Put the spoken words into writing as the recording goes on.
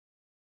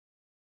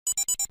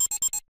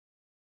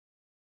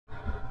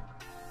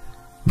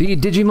The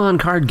Digimon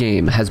Card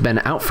Game has been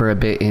out for a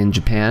bit in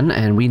Japan,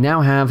 and we now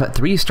have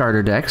 3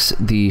 starter decks,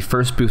 the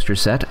first booster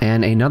set,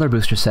 and another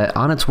booster set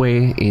on its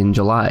way in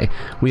July.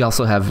 We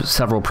also have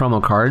several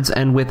promo cards,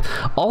 and with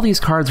all these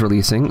cards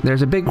releasing,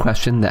 there's a big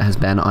question that has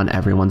been on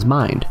everyone's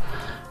mind.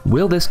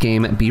 Will this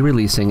game be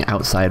releasing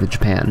outside of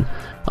Japan?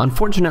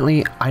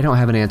 Unfortunately, I don't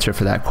have an answer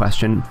for that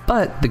question,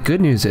 but the good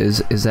news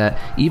is that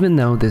even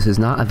though this is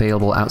not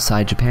available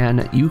outside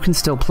Japan, you can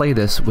still play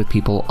this with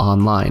people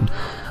online.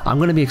 I'm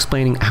going to be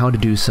explaining how to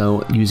do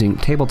so using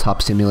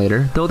Tabletop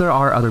Simulator, though there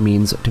are other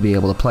means to be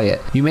able to play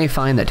it. You may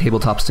find that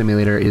Tabletop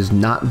Simulator is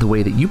not the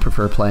way that you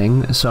prefer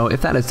playing, so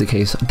if that is the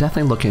case,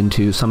 definitely look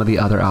into some of the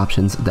other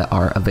options that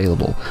are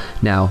available.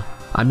 Now,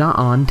 I'm not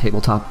on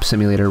Tabletop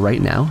Simulator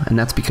right now, and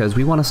that's because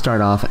we want to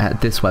start off at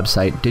this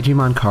website,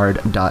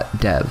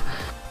 Digimoncard.dev.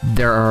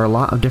 There are a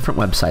lot of different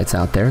websites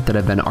out there that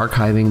have been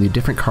archiving the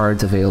different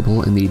cards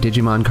available in the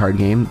Digimon Card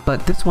Game,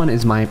 but this one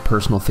is my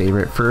personal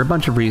favorite for a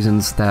bunch of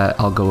reasons that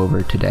I'll go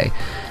over today.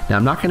 Now,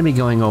 I'm not going to be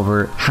going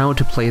over how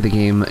to play the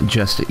game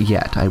just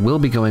yet. I will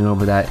be going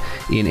over that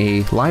in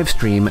a live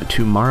stream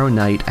tomorrow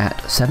night at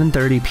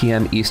 7:30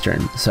 p.m.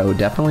 Eastern, so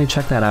definitely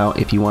check that out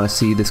if you want to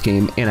see this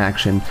game in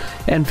action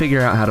and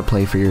figure out how to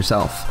play for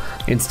yourself.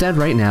 Instead,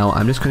 right now,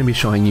 I'm just going to be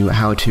showing you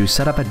how to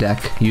set up a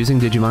deck using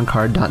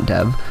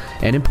Digimoncard.dev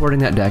and importing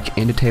that deck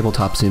into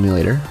Tabletop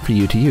Simulator for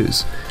you to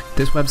use.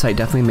 This website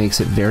definitely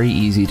makes it very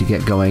easy to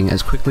get going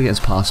as quickly as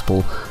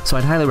possible, so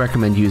I'd highly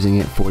recommend using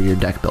it for your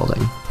deck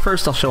building.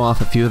 First, I'll show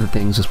off a few of the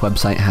things this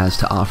website has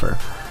to offer.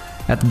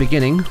 At the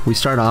beginning, we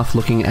start off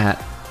looking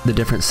at the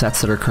different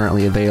sets that are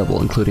currently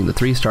available, including the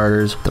 3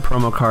 starters, the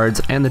promo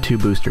cards, and the 2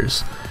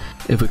 boosters.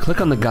 If we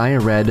click on the Gaia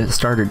Red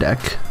starter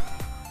deck,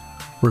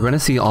 we're going to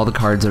see all the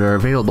cards that are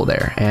available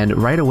there, and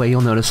right away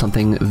you'll notice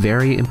something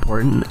very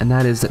important, and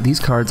that is that these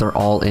cards are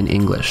all in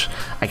English.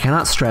 I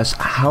cannot stress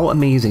how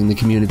amazing the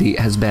community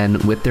has been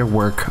with their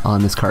work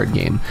on this card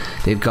game.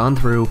 They've gone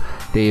through,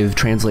 they've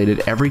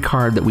translated every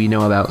card that we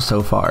know about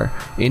so far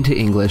into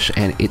English,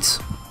 and it's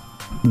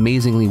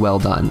amazingly well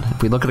done.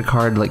 If we look at a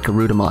card like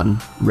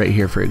Garudamon right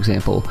here, for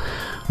example,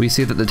 we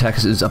see that the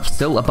text is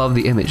still above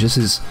the image. This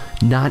is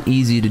not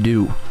easy to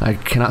do. I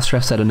cannot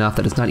stress that enough,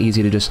 that it's not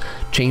easy to just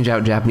change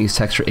out Japanese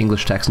text for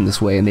English text in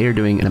this way, and they are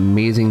doing an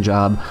amazing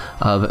job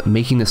of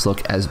making this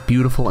look as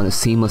beautiful and as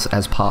seamless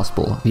as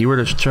possible. If you were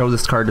to show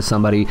this card to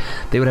somebody,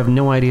 they would have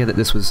no idea that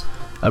this was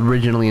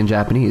originally in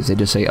Japanese. They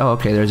just say, oh,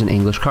 okay, there's an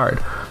English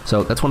card.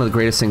 So that's one of the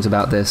greatest things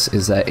about this,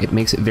 is that it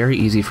makes it very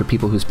easy for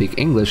people who speak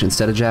English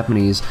instead of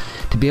Japanese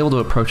to be able to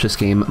approach this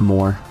game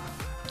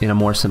in a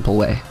more simple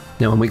way.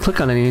 Now, when we click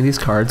on any of these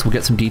cards, we'll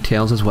get some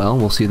details as well.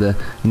 We'll see the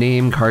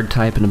name, card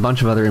type, and a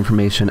bunch of other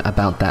information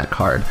about that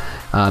card.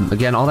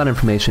 Again, all that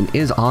information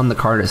is on the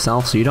card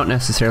itself, so you don't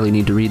necessarily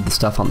need to read the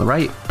stuff on the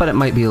right, but it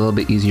might be a little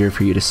bit easier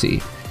for you to see.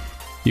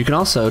 You can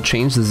also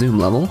change the zoom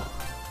level,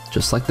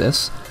 just like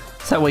this.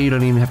 So that way you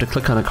don't even have to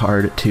click on a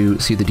card to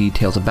see the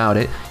details about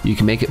it. You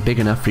can make it big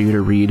enough for you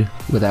to read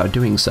without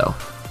doing so.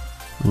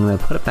 I'm going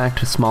to put it back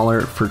to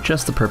smaller for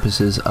just the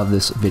purposes of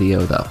this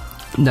video, though.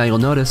 Now you'll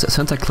notice that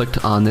since I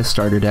clicked on this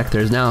starter deck,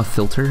 there's now a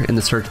filter in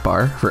the search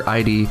bar for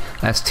ID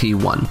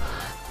ST1.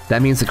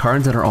 That means the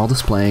cards that are all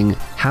displaying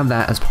have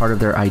that as part of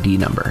their ID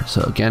number.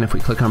 So again, if we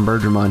click on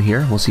Birdramon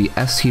here, we'll see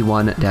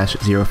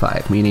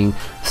ST1-05, meaning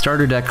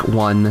starter deck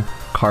 1,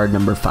 card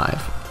number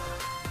 5.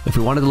 If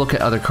we wanted to look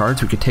at other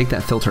cards, we could take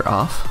that filter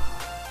off,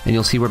 and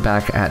you'll see we're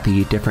back at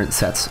the different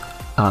sets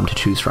to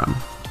choose from.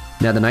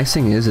 Now the nice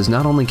thing is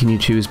not only can you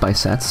choose by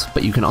sets,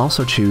 but you can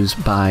also choose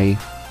by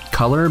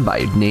color,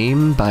 by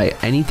name, by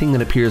anything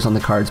that appears on the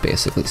cards,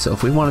 basically. So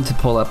if we wanted to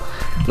pull up,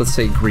 let's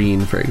say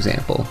green, for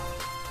example.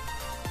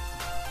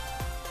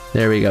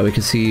 There we go, we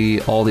can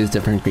see all these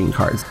different green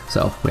cards.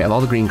 So we have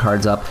all the green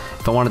cards up.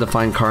 If I wanted to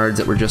find cards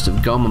that were just of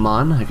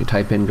Gomamon, I could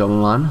type in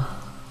Gomamon.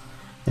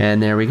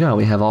 And there we go,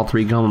 we have all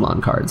 3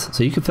 Gomamon cards.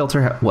 So you can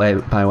filter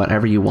by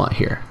whatever you want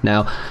here.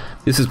 Now,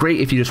 this is great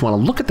if you just want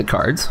to look at the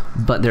cards,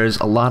 but there's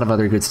a lot of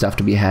other good stuff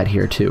to be had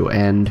here too.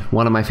 And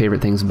one of my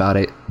favorite things about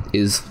it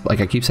is,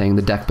 like I keep saying,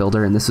 the deck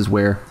builder, and this is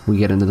where we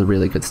get into the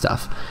really good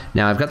stuff.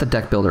 Now I've got the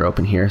deck builder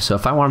open here, so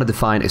if I wanted to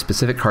find a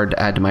specific card to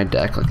add to my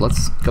deck, like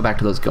let's go back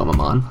to those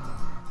Gomamon.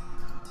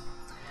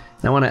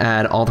 Now I want to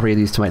add all 3 of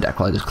these to my deck.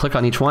 Well, I just click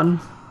on each one,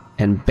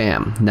 and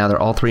bam, now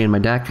they're all 3 in my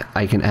deck.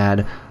 I can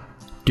add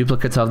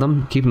duplicates of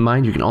them. Keep in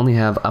mind you can only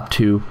have up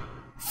to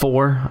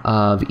 4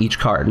 of each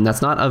card, and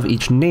that's not of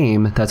each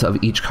name, that's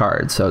of each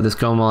card. So this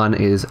Gomamon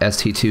is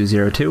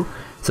ST202,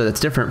 so that's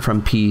different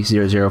from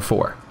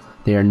P004.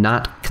 They are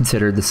not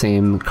considered the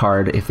same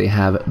card if they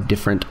have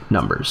different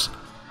numbers.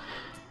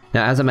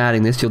 Now as I'm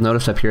adding this, you'll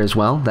notice up here as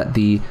well that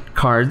the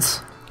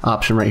cards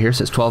option right here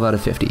says 12 out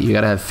of 50. You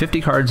gotta have 50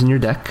 cards in your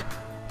deck,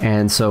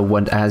 and so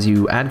as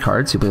you add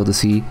cards, you'll be able to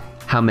see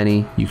how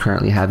many you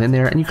currently have in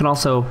there, and you can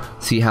also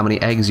see how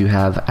many eggs you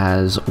have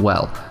as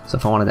well. So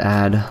if I wanted to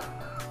add,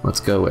 let's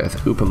go with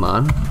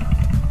Upamon.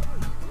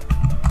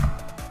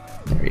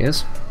 There he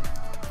is.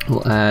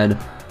 We'll add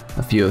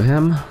a few of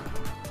him.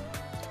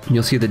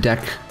 You'll see the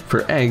deck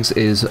for eggs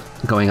is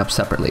going up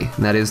separately.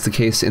 And that is the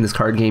case in this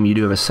card game. You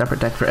do have a separate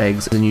deck for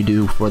eggs than you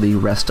do for the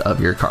rest of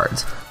your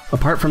cards.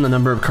 Apart from the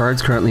number of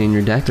cards currently in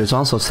your deck, there's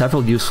also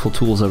several useful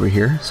tools over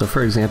here. So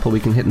for example, we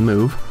can hit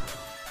move,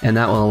 and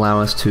that will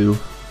allow us to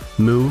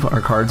move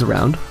our cards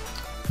around.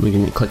 We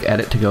can click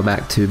edit to go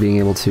back to being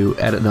able to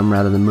edit them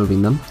rather than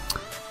moving them.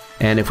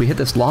 And if we hit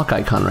this lock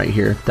icon right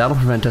here, that'll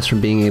prevent us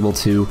from being able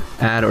to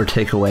add or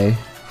take away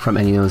from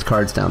any of those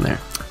cards down there.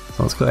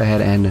 So let's go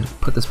ahead and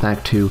put this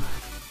back to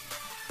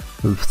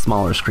the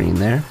smaller screen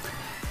there.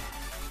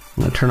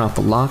 I'm going to turn off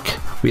the lock.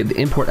 We have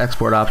the import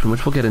export option,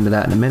 which we'll get into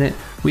that in a minute.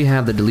 We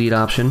have the delete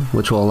option,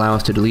 which will allow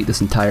us to delete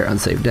this entire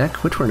unsaved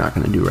deck, which we're not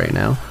going to do right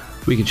now.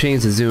 We can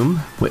change the zoom,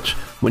 which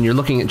when you're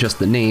looking at just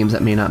the names,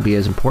 that may not be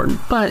as important,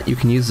 but you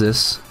can use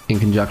this in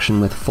conjunction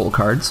with full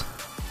cards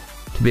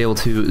to be able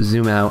to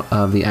zoom out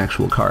of the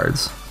actual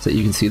cards so that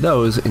you can see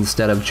those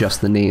instead of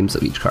just the names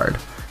of each card.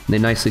 And they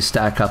nicely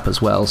stack up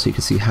as well, so you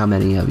can see how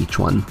many of each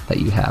one that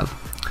you have.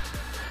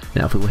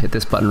 Now if we will hit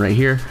this button right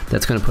here,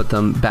 that's going to put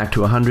them back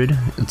to 100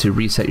 to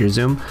reset your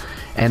zoom.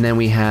 And then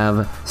we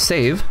have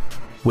save,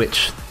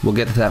 which we'll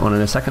get to that one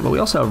in a second, but we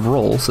also have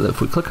roll, so that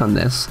if we click on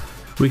this,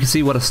 we can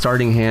see what a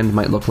starting hand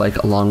might look like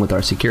along with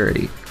our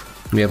security.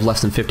 We have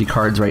less than 50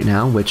 cards right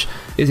now, which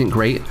isn't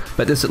great,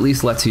 but this at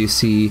least lets you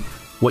see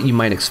what you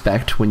might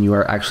expect when you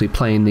are actually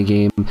playing the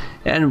game,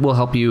 and will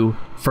help you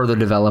further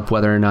develop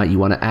whether or not you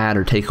want to add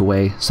or take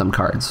away some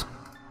cards.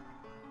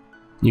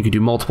 You can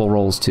do multiple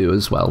rolls too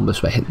as well,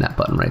 just by hitting that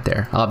button right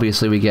there.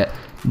 Obviously we get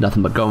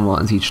nothing but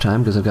Gomons each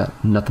time because I've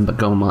got nothing but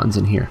Gomons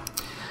in here.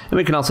 And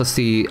we can also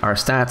see our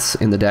stats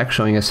in the deck,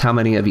 showing us how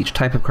many of each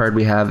type of card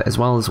we have, as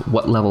well as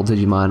what level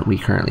Digimon we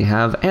currently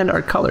have, and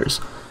our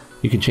colors.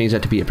 You can change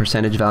that to be a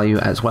percentage value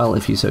as well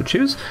if you so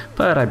choose,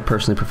 but I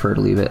personally prefer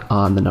to leave it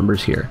on the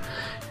numbers here.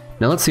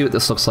 Now let's see what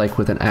this looks like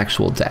with an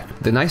actual deck.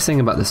 The nice thing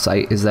about this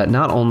site is that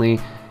not only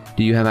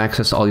do you have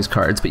access to all these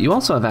cards, but you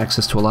also have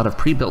access to a lot of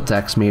pre-built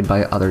decks made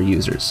by other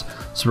users.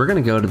 So we're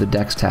going to go to the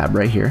decks tab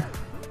right here,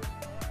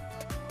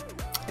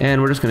 and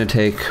we're just going to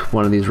take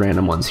one of these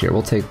random ones here.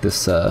 We'll take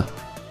this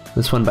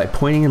this one by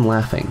pointing and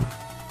laughing.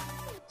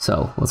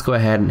 So let's go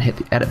ahead and hit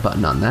the edit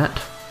button on that.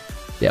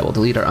 Yeah, we'll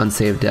delete our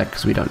unsaved deck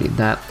because we don't need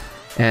that.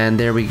 And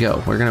there we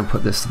go. We're going to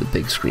put this to the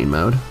big screen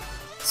mode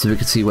so we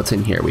can see what's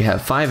in here. We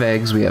have 5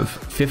 eggs, we have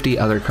 50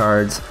 other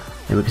cards,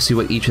 and we can see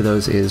what each of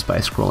those is by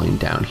scrolling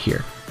down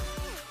here.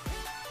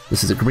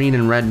 This is a green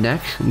and red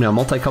deck. Now,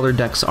 multicolored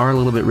decks are a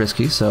little bit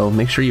risky, so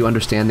make sure you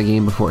understand the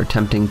game before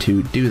attempting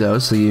to do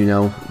those so you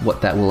know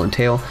what that will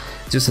entail.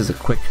 Just as a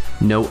quick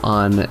note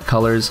on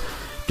colors,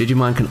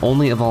 Digimon can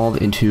only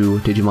evolve into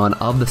Digimon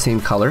of the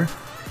same color,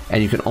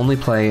 and you can only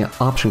play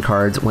option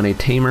cards when a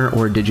tamer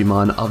or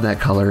Digimon of that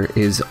color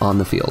is on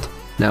the field.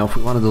 Now, if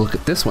we wanted to look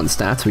at this one's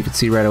stats, we could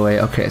see right away,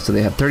 okay, so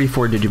they have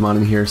 34 Digimon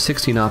in here,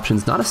 16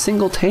 options, not a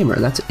single tamer.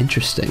 That's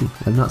interesting.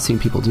 I've not seen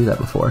people do that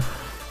before.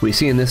 We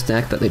see in this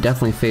deck that they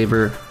definitely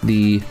favor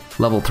the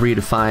level 3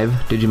 to 5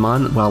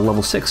 Digimon, while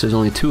level 6 there's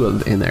only 2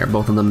 of in there,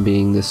 both of them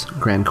being this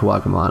Grand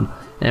Kawagamon.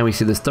 And we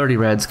see this 30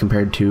 reds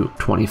compared to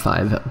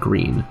 25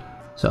 green.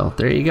 So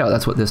there you go,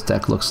 that's what this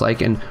deck looks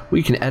like, and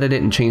we can edit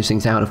it and change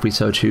things out if we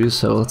so choose.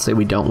 So let's say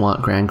we don't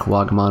want Grand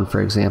Kawagamon,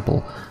 for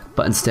example,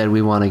 but instead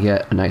we want to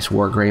get a nice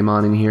War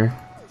Greymon in here.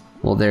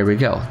 Well, there we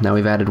go. Now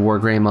we've added War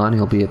Greymon,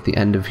 he'll be at the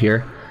end of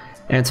here.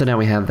 And so now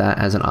we have that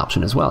as an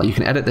option as well. You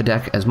can edit the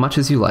deck as much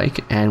as you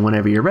like, and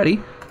whenever you're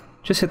ready,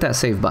 just hit that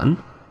save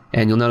button.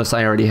 And you'll notice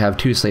I already have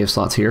 2 save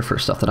slots here for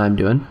stuff that I'm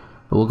doing.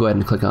 But we'll go ahead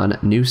and click on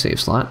New Save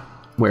Slot,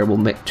 where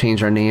we'll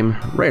change our name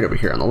right over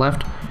here on the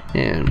left,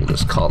 and we'll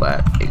just call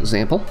that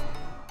Example.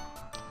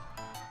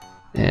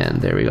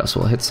 And there we go, so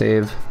we'll hit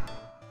save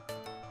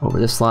over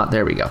this slot,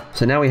 there we go.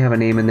 So now we have a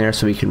name in there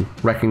so we can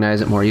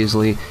recognize it more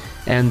easily.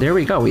 And there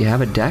we go, we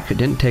have a deck. It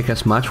didn't take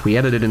us much. We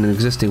edited an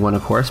existing one,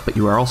 of course, but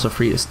you are also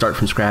free to start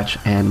from scratch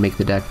and make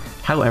the deck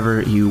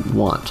however you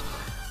want.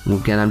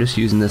 And again, I'm just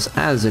using this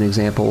as an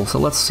example, so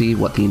let's see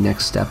what the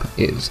next step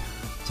is.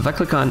 So if I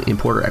click on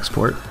Import or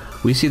Export,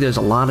 we see there's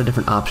a lot of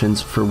different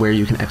options for where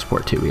you can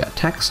export to. We got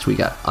text, we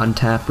got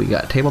untap, we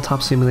got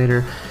Tabletop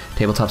Simulator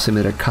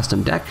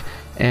Custom Deck,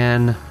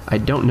 and I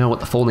don't know what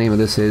the full name of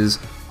this is,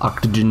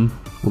 Octogen.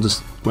 I'm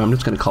just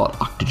going to call it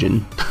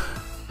Octogen.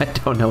 I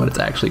don't know what it's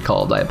actually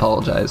called, I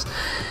apologize.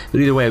 But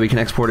either way, we can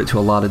export it to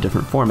a lot of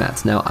different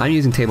formats. Now, I'm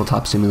using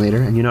Tabletop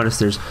Simulator, and you notice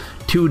there's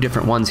 2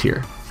 different ones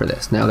here for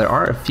this. Now, there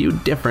are a few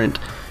different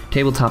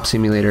Tabletop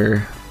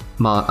Simulator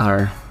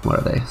or what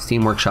are they?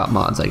 Steam Workshop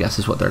mods, I guess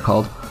is what they're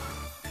called.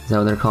 Is that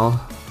what they're called?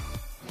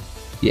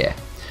 Yeah.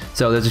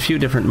 So there's a few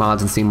different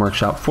mods in Steam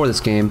Workshop for this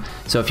game.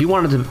 So if you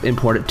wanted to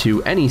import it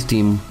to any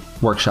Steam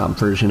Workshop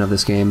version of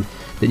this game,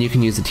 then you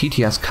can use the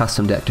TTS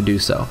custom deck to do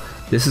so.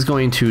 This is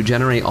going to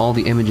generate all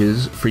the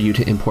images for you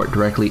to import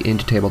directly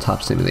into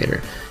Tabletop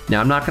Simulator. Now,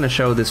 I'm not going to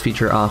show this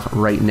feature off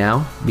right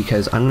now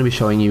because I'm going to be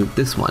showing you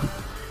this one.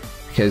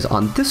 Because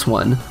on this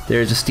one,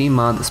 there's a Steam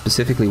mod that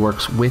specifically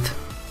works with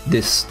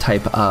this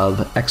type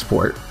of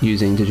export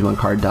using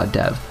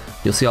Digimoncard.dev.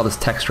 You'll see all this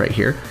text right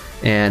here,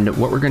 and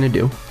what we're going to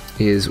do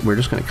is we're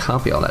just going to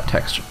copy all that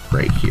text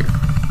right here.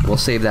 We'll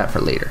save that for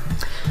later.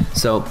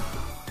 So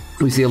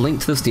we see a link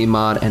to the Steam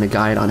mod and a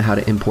guide on how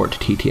to import to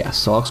TTS.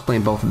 So I'll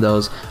explain both of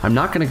those. I'm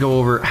not going to go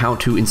over how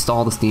to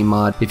install the Steam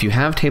mod. If you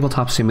have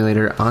Tabletop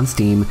Simulator on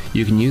Steam,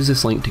 you can use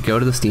this link to go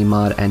to the Steam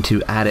mod and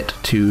to add it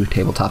to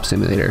Tabletop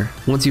Simulator.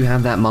 Once you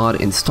have that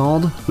mod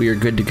installed, we are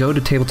good to go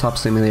to Tabletop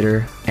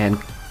Simulator and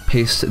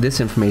paste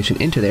this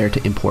information into there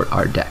to import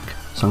our deck.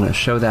 So I'm going to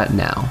show that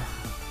now.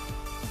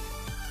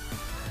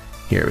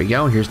 Here we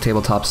go. Here's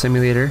Tabletop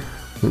Simulator.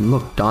 And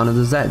look, Dawn of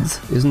the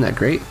Zeds. Isn't that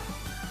great?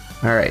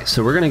 Alright,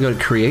 so we're going to go to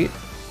Create,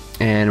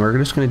 and we're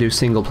just going to do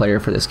single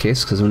player for this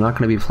case, because we're not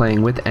going to be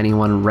playing with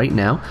anyone right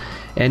now.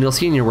 And you'll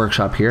see in your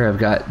workshop here, I've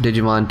got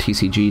Digimon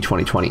TCG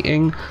 2020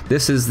 Ing.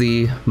 This is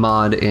the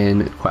mod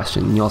in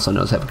question. You also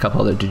notice I have a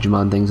couple other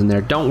Digimon things in there.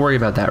 Don't worry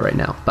about that right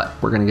now, but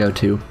we're going to go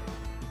to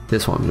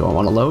this one. Do I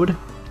want to load?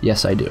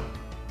 Yes, I do.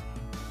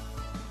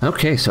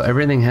 Okay, so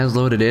everything has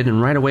loaded in,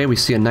 and right away we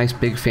see a nice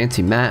big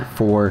fancy mat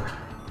for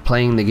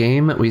playing the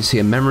game. We see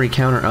a memory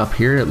counter up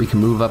here that we can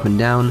move up and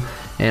down.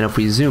 And if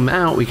we zoom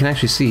out, we can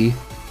actually see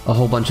a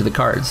whole bunch of the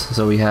cards.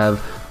 So we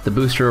have the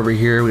booster over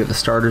here, we have the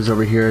starters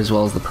over here, as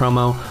well as the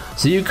promo.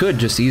 So you could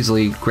just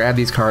easily grab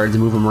these cards,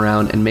 move them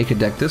around, and make a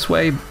deck this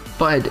way,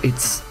 but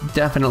it's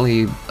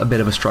definitely a bit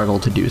of a struggle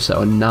to do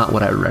so, and not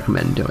what I would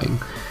recommend doing.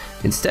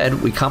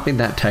 Instead, we copied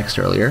that text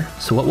earlier,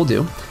 so what we'll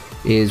do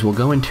is we'll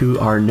go into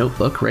our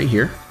notebook right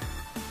here,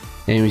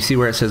 and we see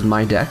where it says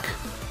My Deck.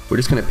 We're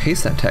just going to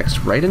paste that text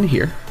right in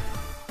here,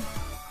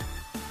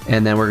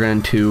 and then we're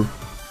going to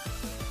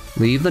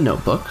leave the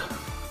notebook.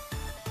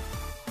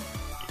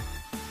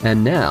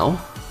 And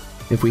now,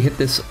 if we hit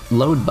this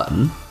load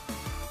button,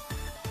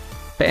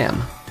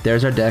 bam,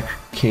 there's our deck,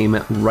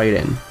 came right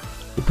in.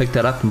 We'll pick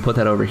that up and put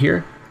that over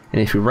here, and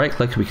if we right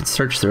click, we can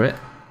search through it,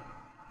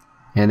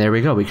 and there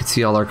we go, we can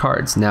see all our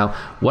cards. Now,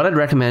 what I'd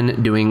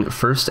recommend doing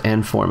first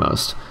and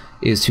foremost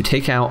is to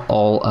take out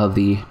all of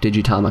the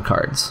Digitama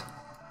cards.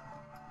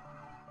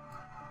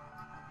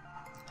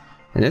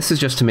 And this is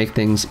just to make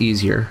things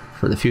easier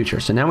for the future.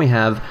 So now we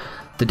have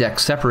the deck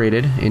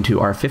separated into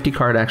our 50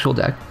 card actual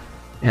deck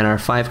and our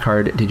 5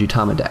 card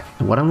Digitama deck.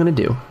 And what I'm going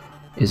to do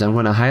is I'm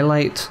going to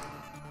highlight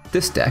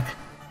this deck,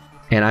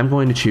 and I'm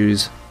going to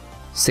choose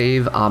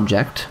Save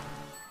Object,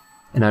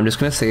 and I'm just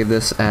going to save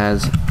this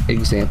as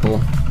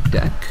Example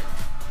Deck.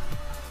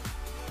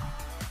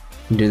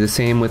 And do the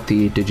same with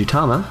the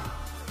Digitama.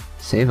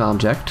 Save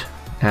Object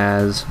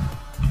as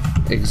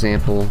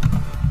Example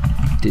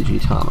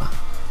Digitama.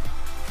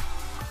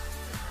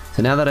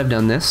 So now that I've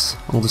done this,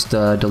 I'll just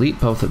delete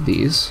both of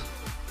these.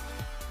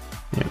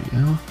 There we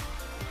go.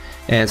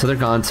 And so they're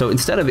gone. So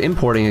instead of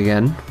importing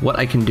again, what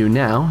I can do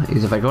now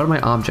is if I go to my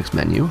Objects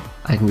menu,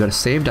 I can go to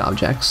Saved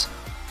Objects,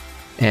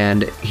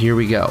 and here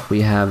we go. We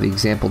have the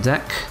Example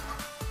Deck,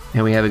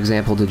 and we have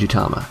Example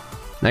Digitama.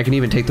 And I can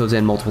even take those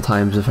in multiple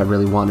times if I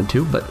really wanted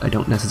to, but I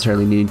don't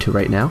necessarily need to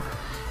right now.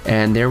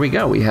 And there we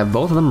go. We have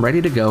both of them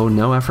ready to go,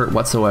 no effort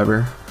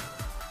whatsoever.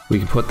 We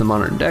can put them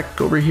on our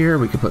deck over here,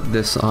 we can put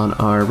this on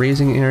our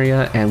raising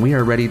area, and we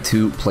are ready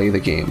to play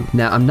the game.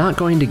 Now, I'm not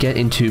going to get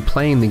into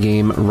playing the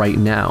game right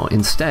now.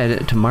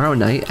 Instead, tomorrow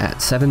night at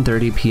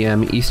 7:30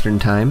 p.m. Eastern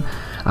Time,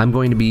 I'm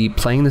going to be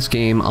playing this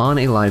game on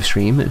a live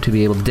stream to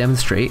be able to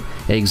demonstrate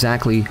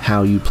exactly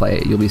how you play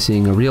it. You'll be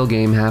seeing a real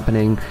game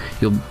happening,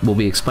 we'll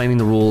be explaining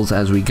the rules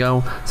as we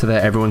go so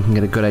that everyone can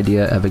get a good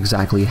idea of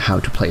exactly how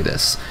to play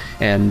this.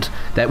 And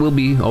that will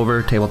be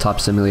over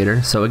Tabletop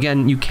Simulator. So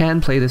again, you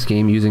can play this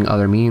game using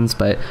other means,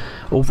 but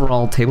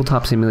overall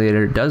Tabletop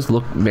Simulator does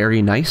look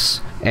very nice,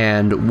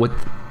 and with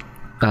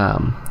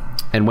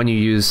and when you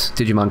use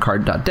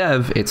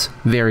Digimoncard.dev, it's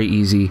very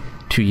easy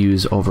to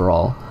use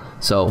overall.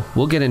 So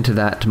we'll get into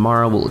that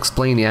tomorrow. We'll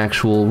explain the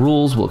actual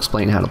rules, we'll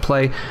explain how to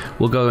play,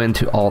 we'll go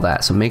into all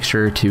that, so make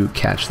sure to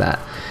catch that.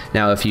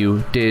 Now, if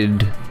you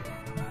did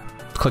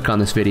click on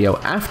this video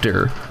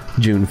after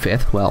June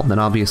 5th, well, then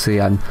obviously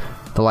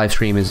the live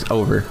stream is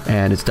over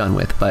and it's done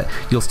with, but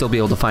you'll still be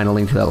able to find a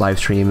link to that live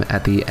stream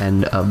at the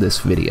end of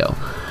this video.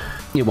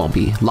 It won't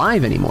be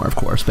live anymore, of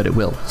course, but it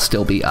will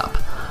still be up.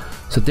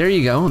 So there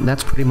you go,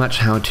 that's pretty much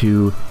how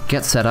to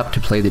get set up to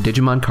play the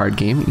Digimon card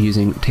game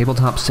using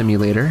Tabletop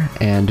Simulator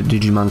and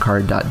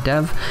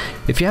Digimoncard.dev.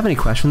 If you have any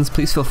questions,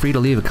 please feel free to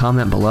leave a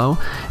comment below,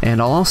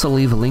 and I'll also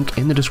leave a link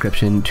in the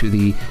description to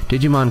the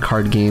Digimon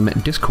Card Game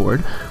Discord,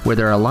 where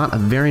there are a lot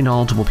of very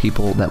knowledgeable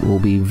people that will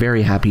be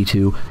very happy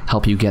to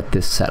help you get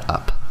this set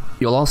up.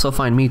 You'll also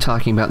find me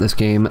talking about this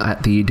game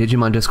at the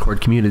Digimon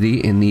Discord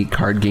community in the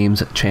Card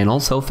Games channel,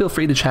 so feel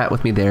free to chat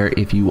with me there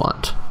if you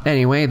want.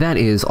 Anyway, that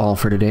is all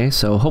for today,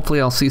 so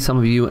hopefully I'll see some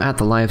of you at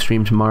the live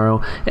stream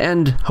tomorrow,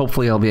 and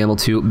hopefully I'll be able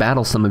to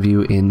battle some of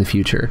you in the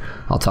future.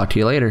 I'll talk to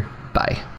you later. Bye.